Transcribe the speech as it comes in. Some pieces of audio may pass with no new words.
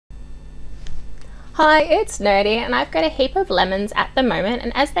Hi, it's Nerdy and I've got a heap of lemons at the moment,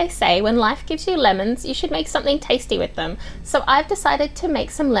 and as they say, when life gives you lemons, you should make something tasty with them. So I've decided to make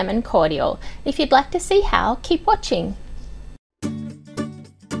some lemon cordial. If you'd like to see how, keep watching.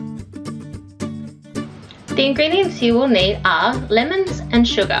 The ingredients you will need are lemons and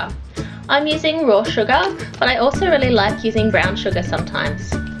sugar. I'm using raw sugar, but I also really like using brown sugar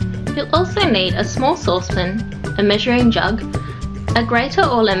sometimes. You'll also need a small saucepan, a measuring jug, a grater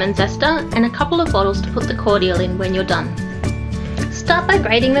or lemon zester, and a couple of bottles to put the cordial in when you're done. Start by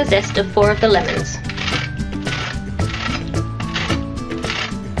grating the zest of 4 of the lemons.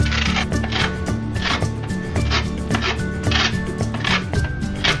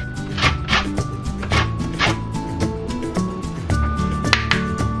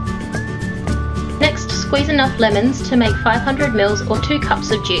 Next, squeeze enough lemons to make 500 ml or 2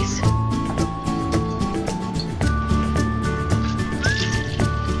 cups of juice.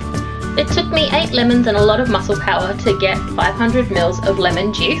 It took me 8 lemons and a lot of muscle power to get 500 ml of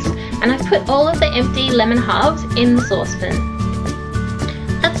lemon juice, and I've put all of the empty lemon halves in the saucepan.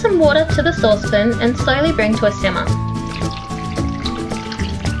 Add some water to the saucepan and slowly bring to a simmer.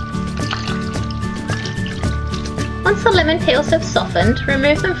 Once the lemon peels have softened,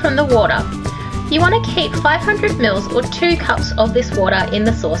 remove them from the water. You want to keep 500 ml or 2 cups of this water in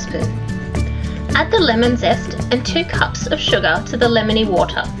the saucepan. Add the lemon zest and 2 cups of sugar to the lemony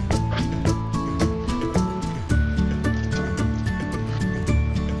water.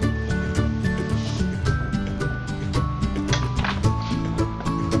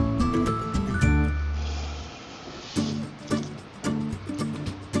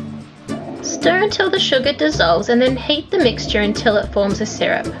 Stir until the sugar dissolves and then heat the mixture until it forms a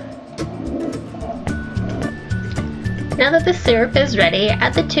syrup. Now that the syrup is ready,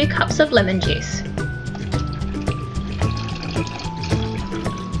 add the 2 cups of lemon juice.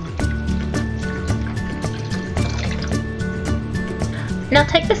 Now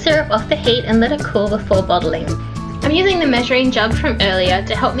take the syrup off the heat and let it cool before bottling. I'm using the measuring jug from earlier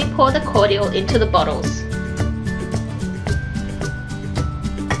to help me pour the cordial into the bottles.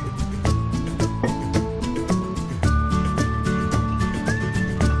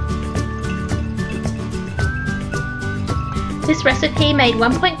 This recipe made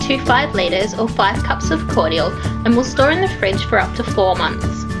 1.25 litres or 5 cups of cordial and will store in the fridge for up to 4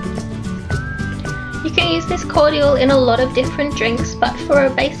 months. You can use this cordial in a lot of different drinks, but for a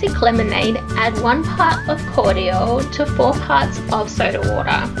basic lemonade, add 1 part of cordial to 4 parts of soda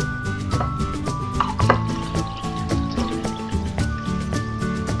water.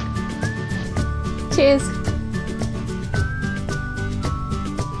 Cheers!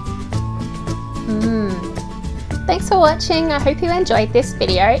 Thanks for watching. I hope you enjoyed this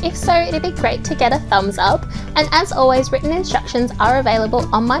video. If so, it'd be great to get a thumbs up. And as always, written instructions are available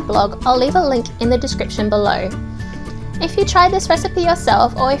on my blog. I'll leave a link in the description below. If you tried this recipe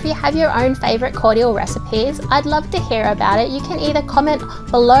yourself, or if you have your own favourite cordial recipes, I'd love to hear about it. You can either comment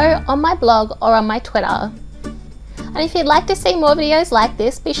below on my blog or on my Twitter. And if you'd like to see more videos like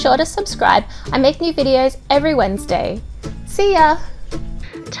this, be sure to subscribe. I make new videos every Wednesday. See ya!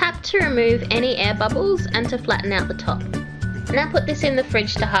 Tap to remove any air bubbles and to flatten out the top. Now put this in the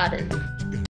fridge to harden.